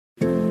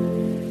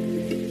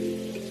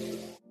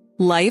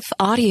Life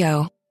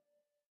Audio.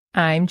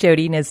 I'm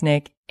Jody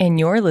Nisnik, and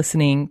you're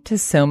listening to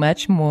So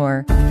Much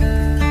More.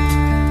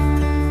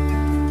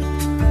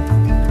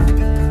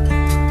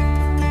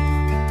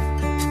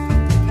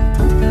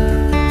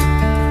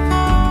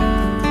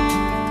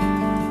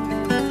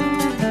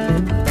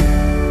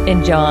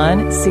 In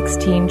John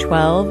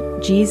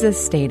 16:12,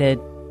 Jesus stated,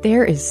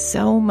 "There is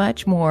so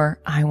much more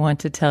I want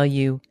to tell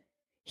you."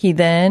 He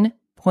then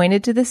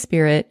pointed to the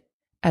Spirit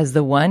as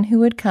the one who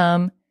would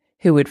come,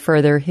 who would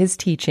further his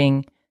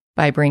teaching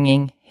by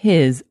bringing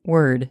his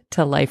word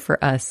to life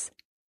for us.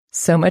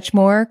 So Much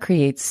More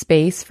creates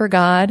space for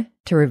God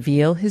to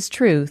reveal his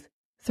truth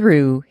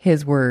through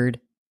his word.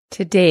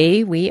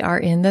 Today, we are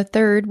in the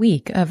third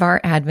week of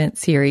our Advent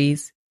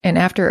series, and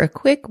after a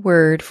quick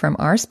word from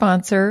our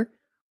sponsor,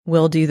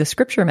 we'll do the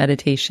scripture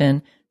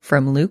meditation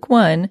from Luke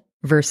 1,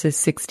 verses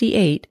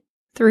 68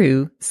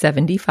 through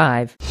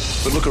 75.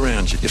 But look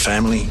around you. Your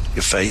family,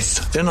 your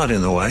faith, they're not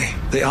in the way.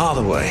 They are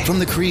the way. From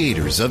the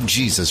creators of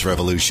Jesus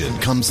Revolution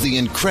comes the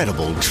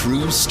incredible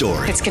true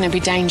story. It's going to be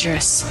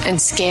dangerous and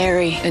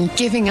scary, and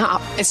giving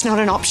up, it's not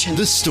an option.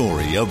 The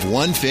story of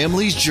one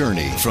family's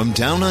journey from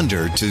down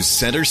under to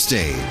center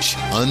stage.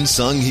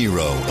 Unsung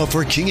Hero, a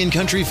For King and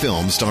Country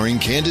film starring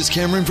Candace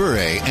Cameron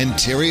Bure and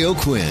Terry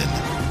O'Quinn.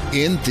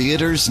 In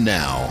theaters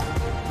now.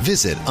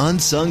 Visit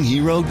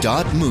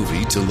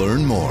unsunghero.movie to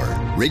learn more.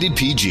 Rated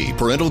PG.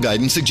 Parental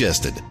guidance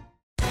suggested.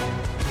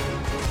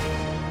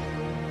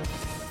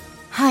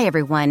 Hi,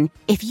 everyone.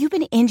 If you've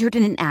been injured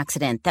in an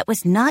accident that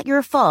was not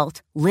your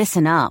fault,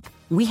 listen up.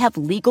 We have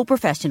legal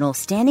professionals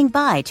standing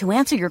by to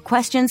answer your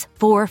questions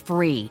for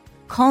free.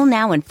 Call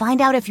now and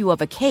find out if you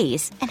have a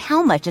case and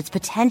how much it's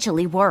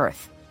potentially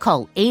worth.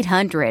 Call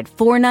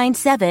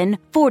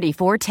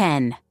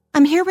 800-497-4410.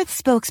 I'm here with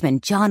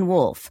spokesman John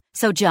Wolf.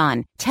 So,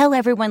 John, tell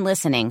everyone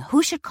listening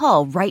who should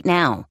call right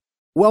now.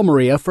 Well,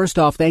 Maria, first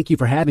off, thank you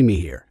for having me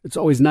here. It's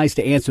always nice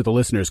to answer the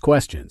listeners'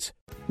 questions.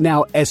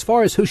 Now, as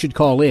far as who should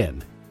call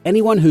in,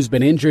 anyone who's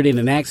been injured in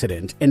an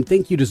accident and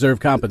think you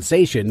deserve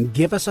compensation,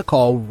 give us a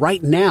call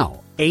right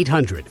now.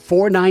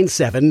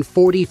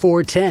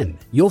 800-497-4410.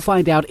 You'll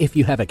find out if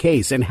you have a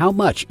case and how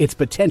much it's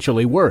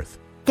potentially worth.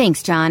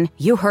 Thanks, John.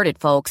 You heard it,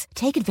 folks.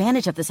 Take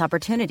advantage of this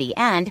opportunity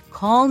and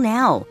call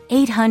now.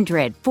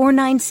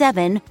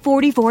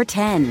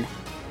 800-497-4410.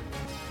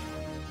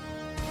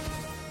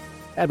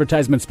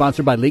 Advertisement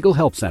sponsored by Legal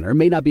Help Center.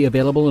 May not be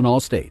available in all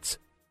states.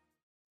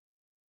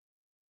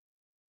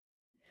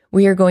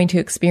 We are going to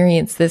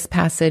experience this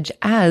passage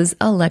as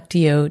a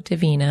Lectio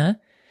Divina.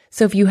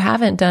 So if you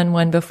haven't done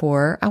one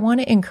before, I want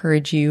to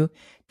encourage you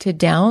to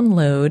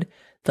download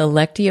the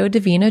Lectio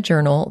Divina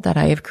journal that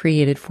I have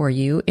created for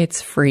you.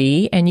 It's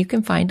free, and you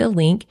can find a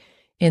link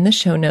in the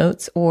show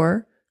notes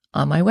or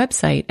on my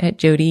website at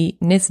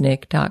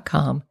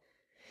jodynisnik.com.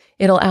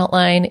 It'll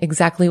outline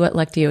exactly what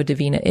Lectio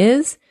Divina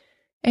is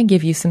and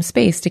give you some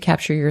space to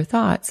capture your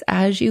thoughts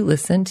as you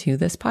listen to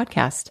this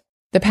podcast.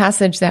 The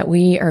passage that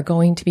we are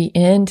going to be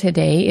in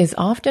today is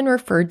often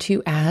referred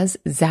to as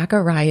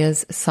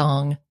Zechariah's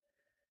song.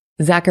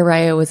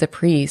 Zechariah was a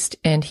priest,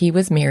 and he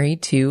was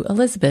married to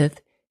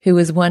Elizabeth, who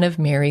was one of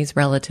Mary's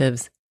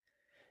relatives.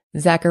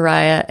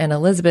 Zechariah and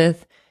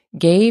Elizabeth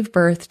gave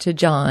birth to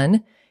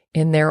John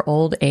in their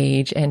old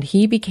age, and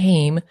he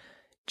became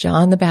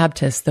John the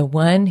Baptist, the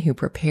one who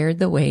prepared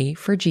the way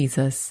for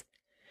Jesus.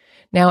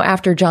 Now,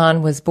 after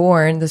John was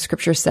born, the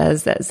scripture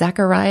says that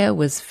Zechariah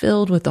was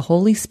filled with the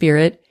Holy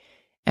Spirit,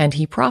 and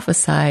he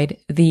prophesied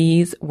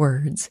these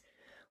words,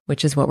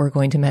 which is what we're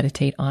going to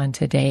meditate on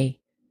today.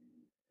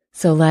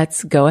 So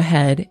let's go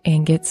ahead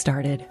and get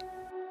started.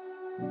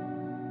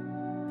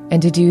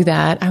 And to do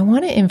that, I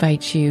want to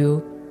invite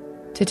you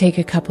to take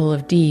a couple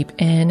of deep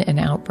in and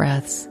out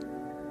breaths.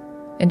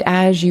 And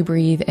as you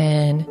breathe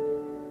in,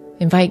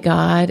 invite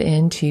God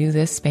into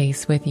this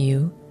space with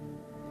you.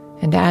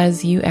 And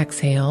as you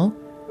exhale,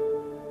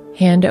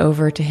 hand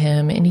over to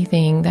Him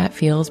anything that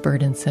feels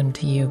burdensome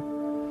to you.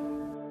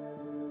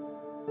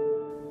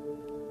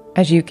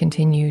 As you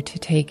continue to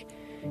take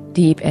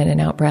deep in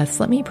and out breaths,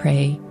 let me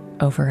pray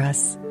over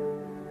us.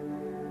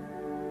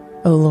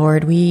 Oh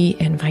Lord, we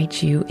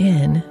invite you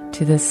in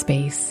to this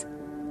space.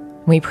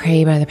 We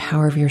pray by the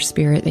power of your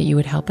Spirit that you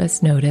would help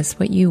us notice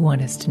what you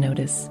want us to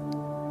notice.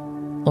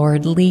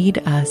 Lord, lead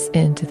us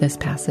into this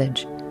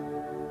passage,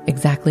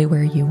 exactly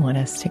where you want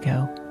us to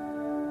go.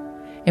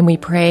 And we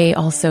pray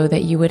also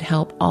that you would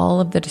help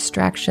all of the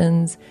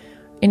distractions,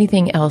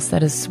 anything else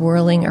that is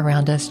swirling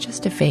around us,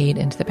 just to fade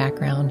into the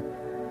background,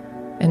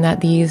 and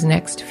that these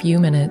next few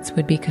minutes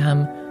would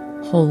become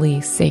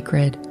holy,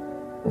 sacred,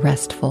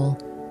 restful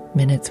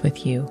minutes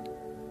with you.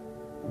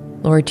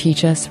 Lord,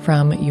 teach us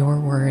from your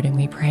word, and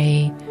we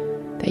pray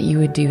that you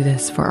would do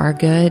this for our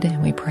good,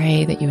 and we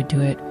pray that you would do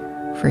it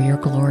for your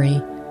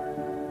glory,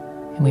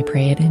 and we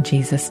pray it in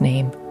Jesus'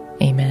 name.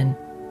 Amen.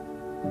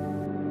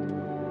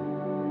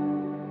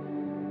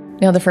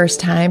 Now, the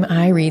first time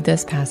I read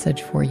this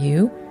passage for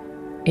you,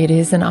 it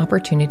is an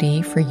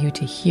opportunity for you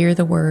to hear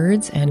the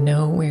words and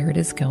know where it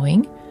is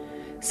going.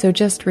 So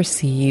just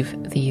receive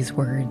these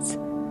words.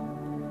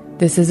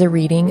 This is a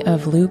reading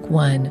of Luke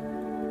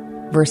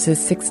 1, verses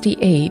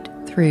 68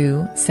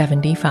 through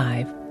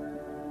 75.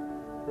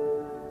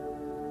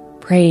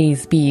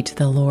 Praise be to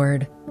the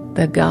Lord,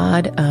 the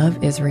God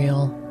of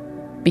Israel,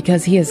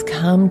 because he has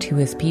come to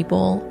his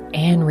people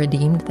and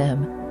redeemed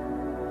them.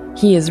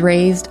 He has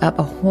raised up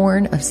a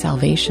horn of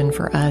salvation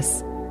for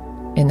us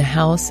in the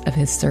house of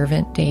his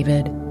servant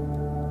David,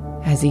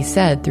 as he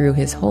said through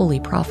his holy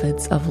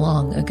prophets of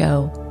long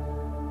ago.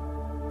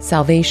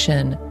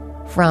 Salvation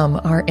from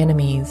our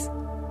enemies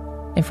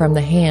and from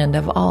the hand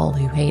of all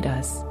who hate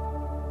us,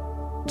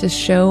 to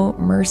show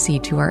mercy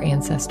to our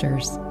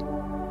ancestors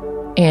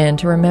and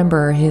to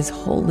remember his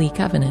holy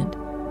covenant,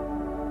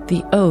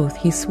 the oath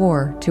he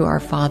swore to our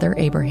father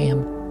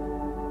Abraham,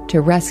 to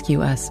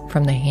rescue us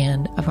from the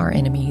hand of our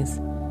enemies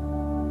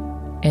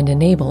and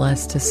enable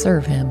us to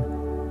serve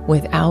him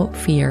without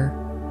fear,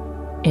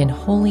 in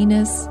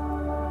holiness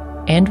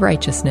and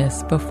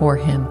righteousness before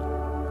him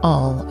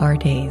all our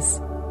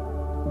days.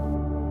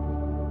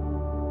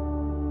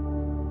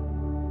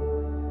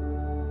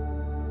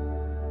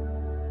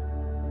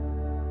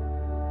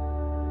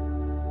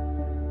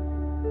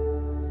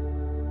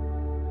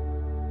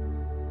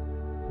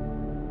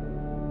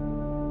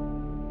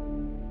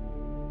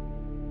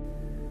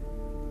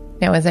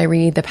 Now, as I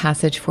read the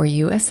passage for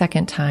you a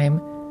second time,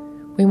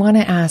 we want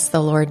to ask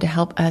the Lord to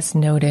help us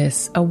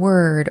notice a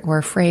word or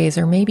a phrase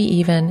or maybe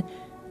even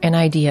an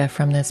idea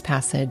from this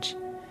passage.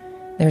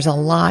 There's a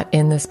lot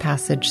in this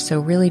passage, so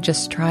really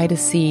just try to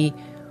see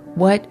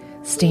what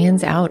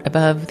stands out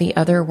above the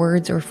other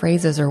words or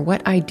phrases, or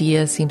what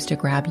idea seems to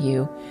grab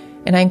you.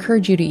 And I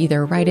encourage you to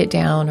either write it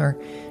down or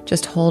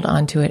just hold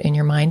on to it in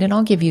your mind, and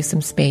I'll give you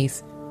some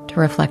space to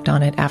reflect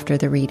on it after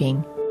the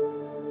reading.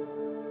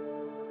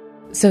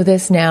 So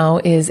this now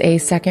is a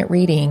second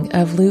reading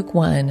of Luke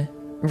 1,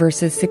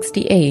 verses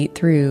 68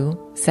 through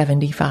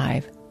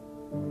 75.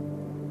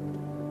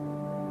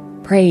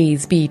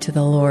 Praise be to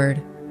the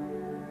Lord,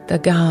 the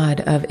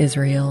God of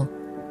Israel,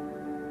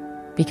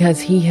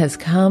 because he has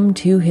come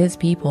to his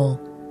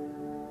people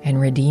and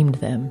redeemed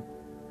them.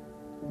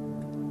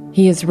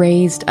 He has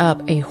raised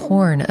up a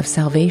horn of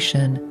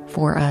salvation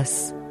for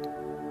us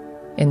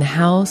in the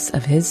house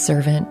of his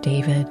servant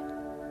David,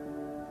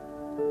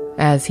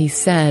 as he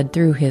said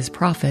through his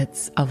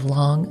prophets of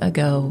long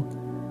ago.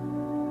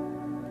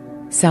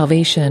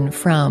 Salvation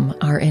from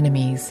our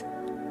enemies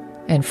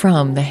and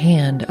from the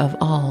hand of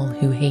all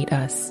who hate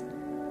us,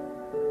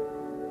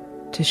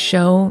 to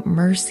show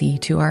mercy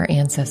to our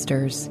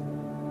ancestors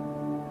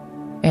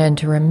and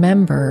to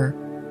remember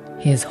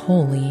his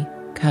holy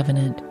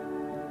covenant,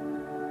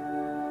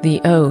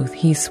 the oath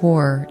he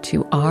swore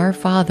to our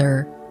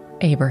father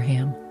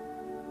Abraham,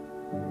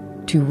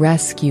 to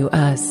rescue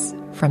us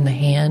from the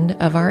hand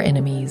of our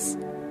enemies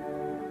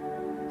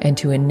and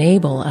to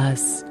enable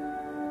us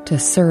to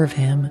serve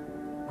him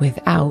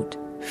without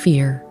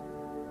fear,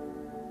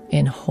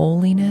 in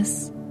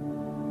holiness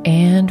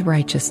and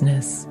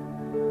righteousness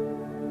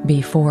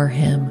before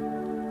him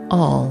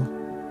all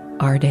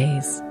our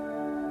days.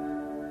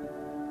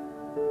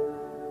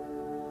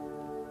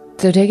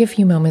 So take a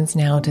few moments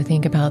now to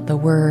think about the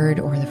word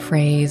or the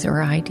phrase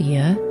or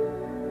idea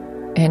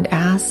and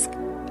ask,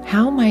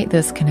 how might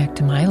this connect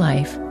to my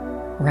life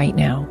right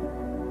now?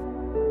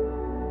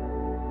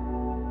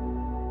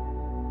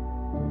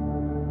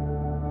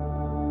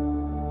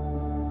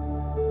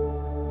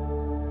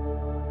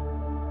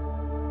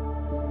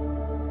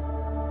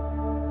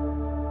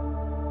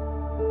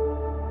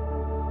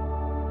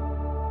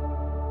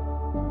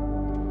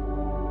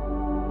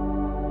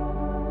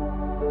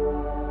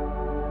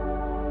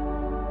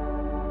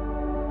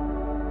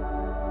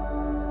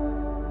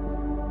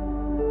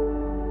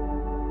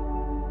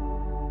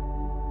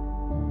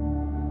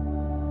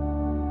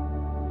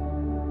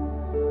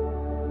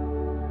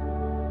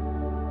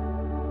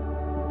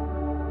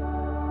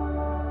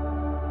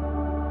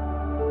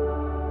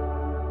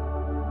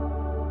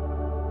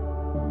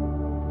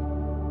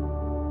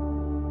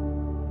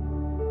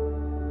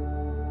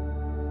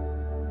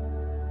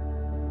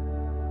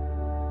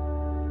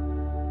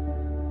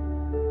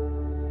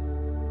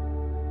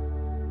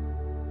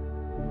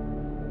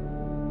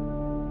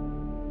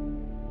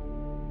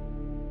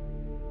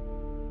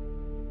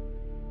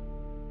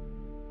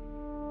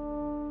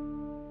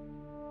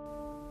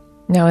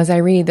 Now, as I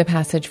read the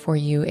passage for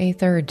you a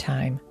third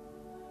time,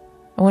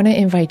 I want to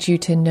invite you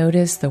to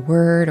notice the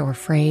word or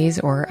phrase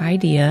or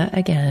idea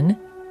again,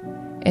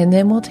 and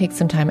then we'll take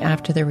some time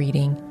after the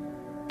reading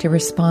to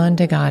respond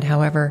to God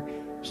however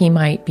he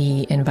might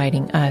be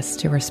inviting us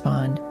to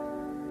respond.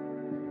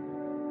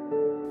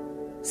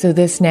 So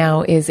this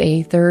now is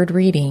a third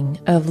reading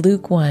of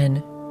Luke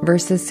 1,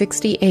 verses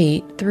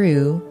 68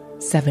 through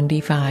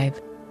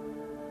 75.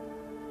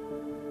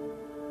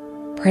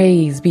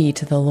 Praise be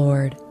to the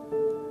Lord,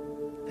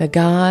 the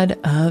God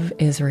of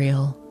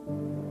Israel,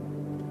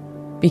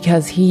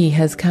 because he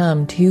has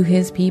come to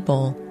his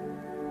people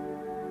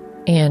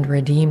and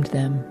redeemed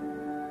them.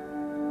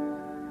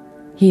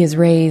 He has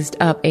raised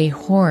up a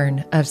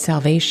horn of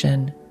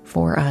salvation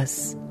for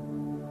us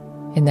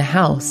in the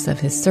house of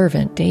his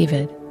servant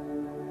David,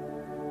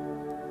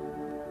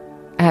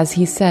 as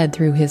he said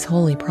through his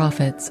holy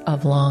prophets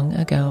of long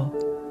ago.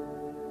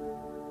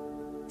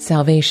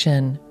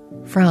 Salvation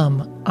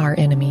from our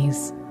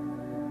enemies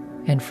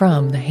and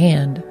from the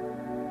hand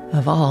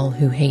of all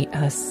who hate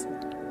us,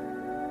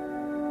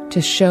 to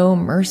show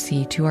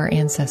mercy to our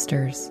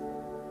ancestors,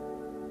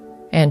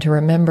 and to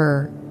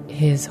remember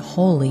his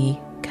holy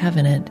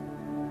covenant,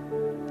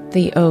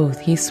 the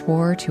oath he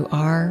swore to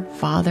our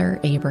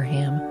father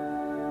Abraham,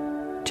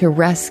 to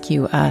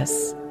rescue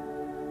us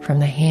from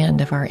the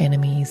hand of our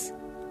enemies,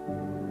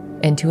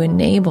 and to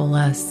enable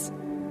us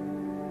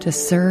to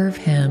serve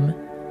him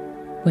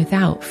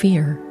without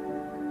fear,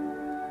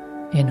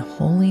 in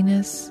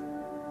holiness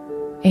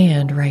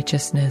and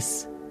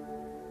righteousness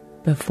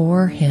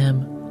before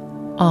him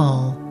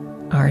all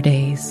our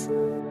days.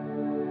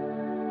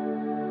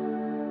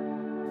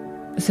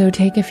 So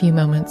take a few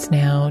moments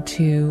now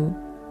to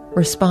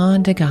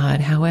respond to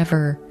God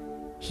however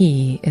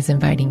he is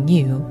inviting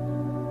you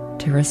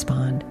to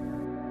respond.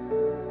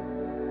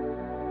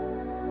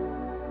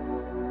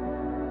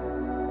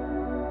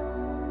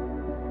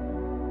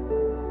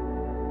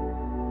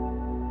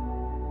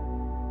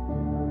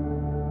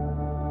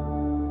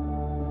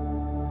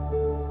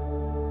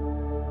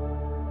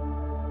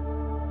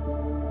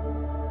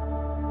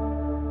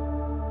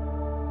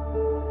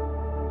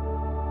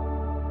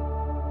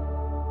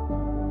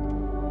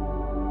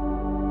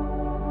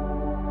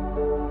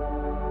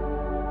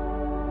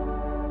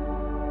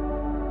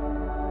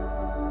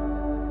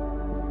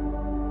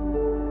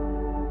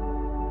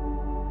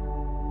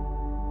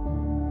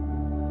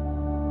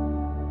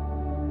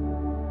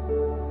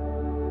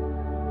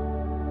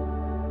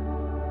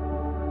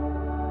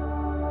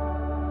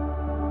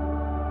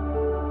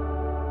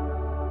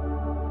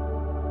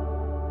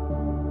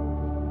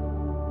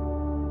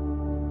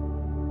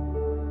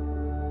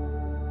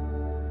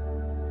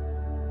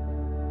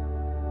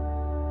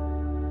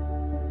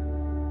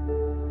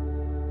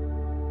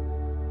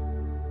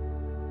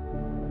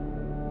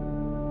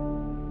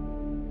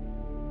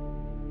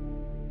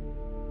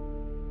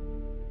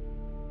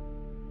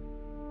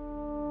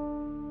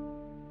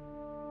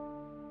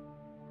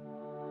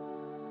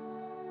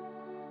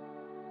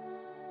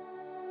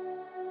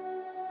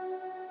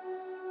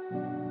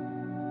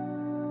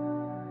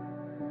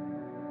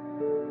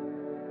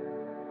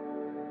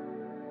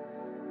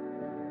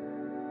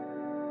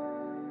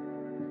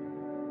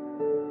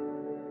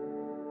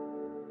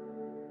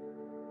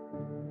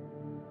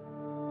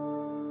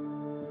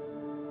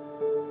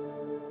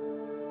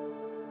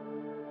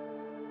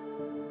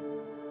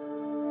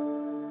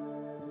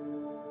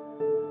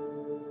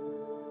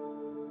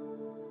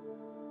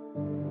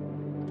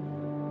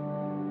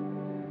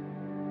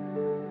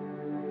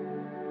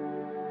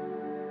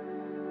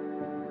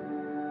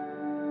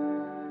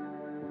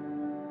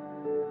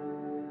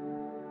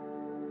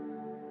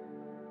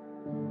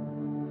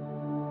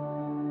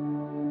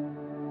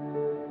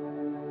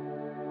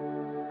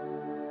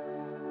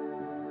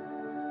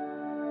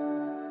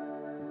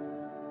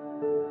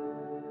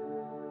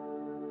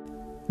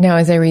 Now,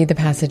 as I read the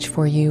passage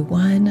for you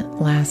one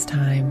last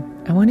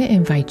time, I want to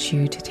invite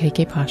you to take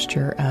a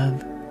posture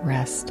of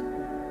rest,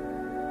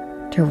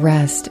 to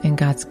rest in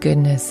God's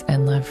goodness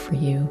and love for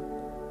you,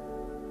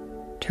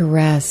 to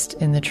rest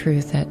in the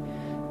truth that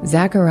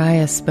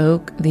Zechariah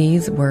spoke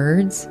these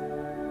words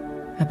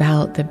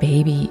about the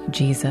baby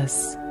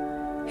Jesus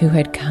who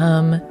had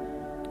come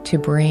to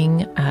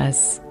bring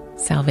us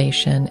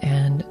salvation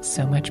and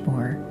so much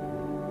more.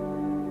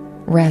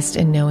 Rest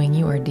in knowing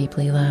you are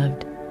deeply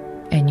loved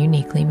and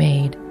uniquely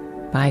made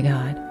by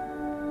God.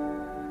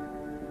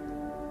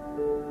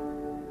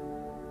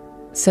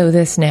 So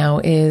this now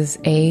is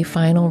a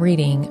final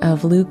reading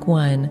of Luke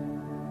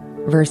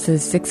 1,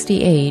 verses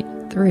 68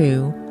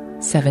 through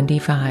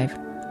 75.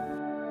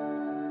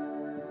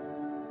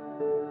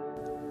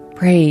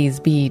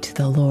 Praise be to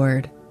the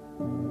Lord,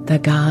 the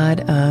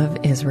God of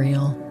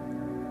Israel,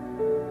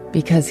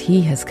 because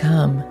he has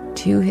come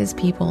to his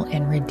people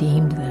and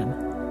redeemed them.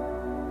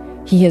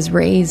 He has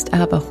raised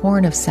up a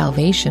horn of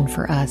salvation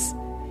for us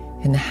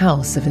in the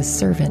house of his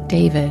servant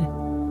David,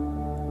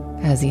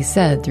 as he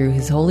said through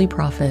his holy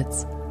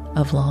prophets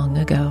of long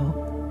ago.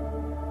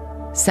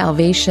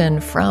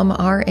 Salvation from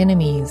our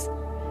enemies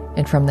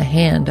and from the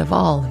hand of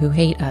all who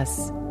hate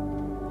us,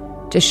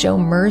 to show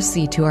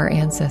mercy to our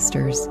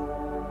ancestors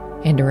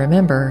and to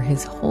remember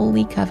his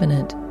holy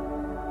covenant,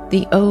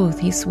 the oath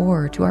he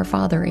swore to our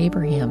father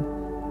Abraham,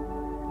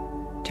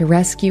 to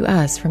rescue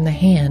us from the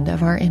hand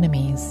of our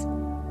enemies,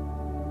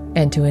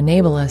 and to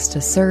enable us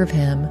to serve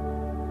him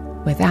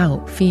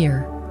without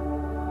fear,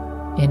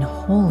 in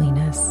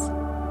holiness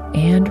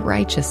and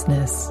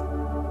righteousness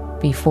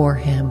before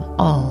him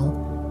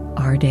all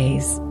our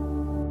days.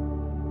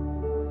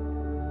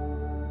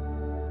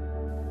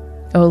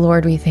 O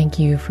Lord, we thank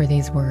you for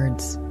these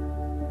words,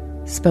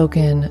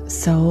 spoken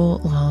so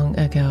long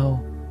ago,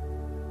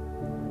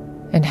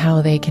 and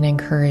how they can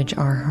encourage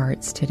our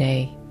hearts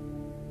today.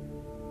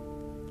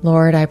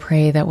 Lord, I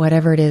pray that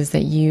whatever it is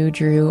that you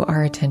drew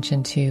our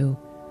attention to,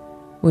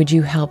 would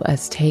you help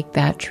us take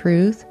that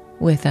truth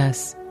with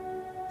us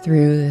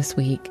through this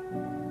week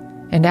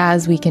And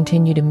as we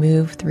continue to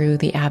move through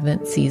the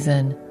Advent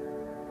season,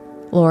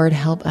 Lord,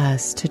 help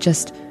us to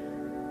just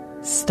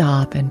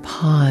stop and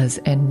pause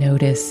and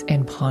notice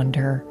and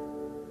ponder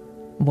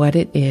what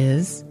it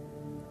is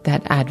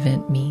that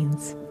Advent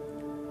means.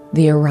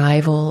 The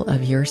arrival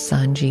of your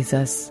Son,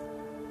 Jesus,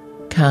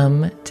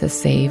 come to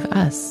save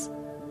us.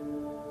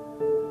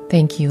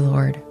 Thank you,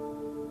 Lord,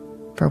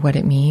 for what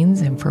it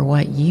means and for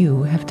what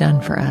you have done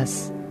for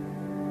us.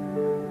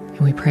 And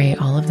we pray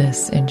all of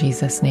this in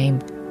Jesus' name.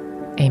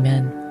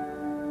 Amen.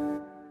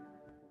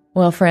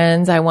 Well,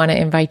 friends, I want to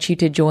invite you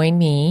to join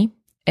me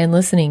in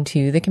listening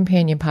to the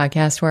Companion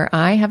Podcast, where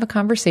I have a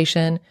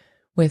conversation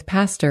with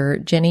Pastor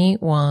Jenny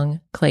Wong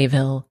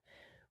Clayville.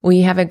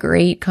 We have a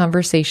great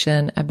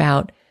conversation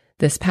about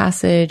this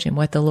passage and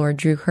what the Lord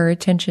drew her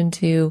attention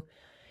to,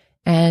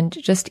 and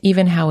just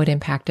even how it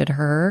impacted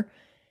her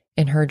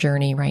in her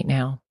journey right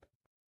now.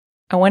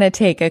 I want to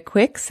take a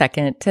quick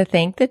second to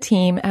thank the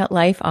team at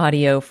Life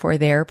Audio for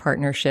their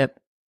partnership.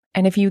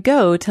 And if you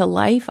go to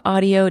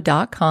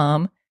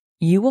lifeaudio.com,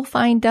 you will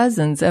find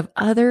dozens of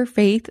other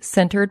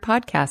faith-centered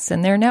podcasts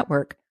in their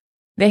network.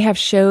 They have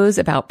shows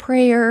about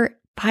prayer,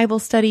 Bible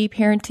study,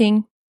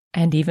 parenting,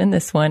 and even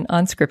this one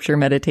on scripture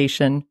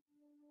meditation.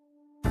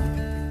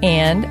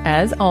 And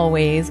as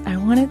always, I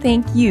want to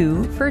thank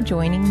you for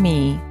joining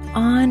me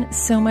on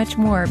So Much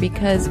More,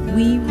 because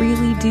we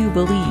really do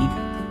believe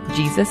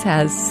Jesus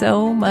has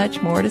so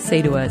much more to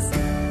say to us,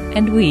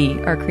 and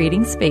we are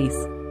creating space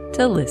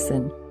to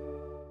listen.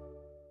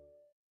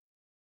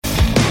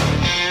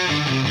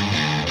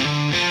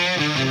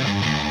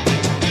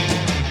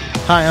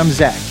 Hi, I'm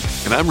Zach.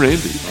 And I'm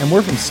Randy. And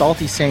we're from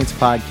Salty Saints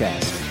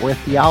Podcast. We're a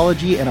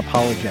theology and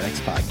apologetics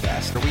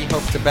podcast. We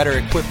hope to better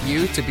equip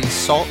you to be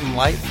salt and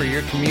light for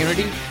your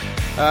community.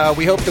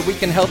 We hope that we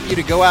can help you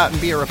to go out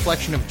and be a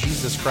reflection of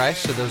Jesus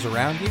Christ to those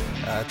around you,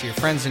 to your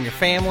friends and your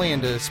family,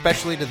 and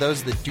especially to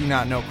those that do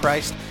not know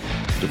Christ.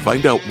 To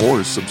find out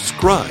more,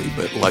 subscribe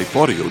at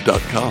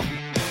lifeaudio.com.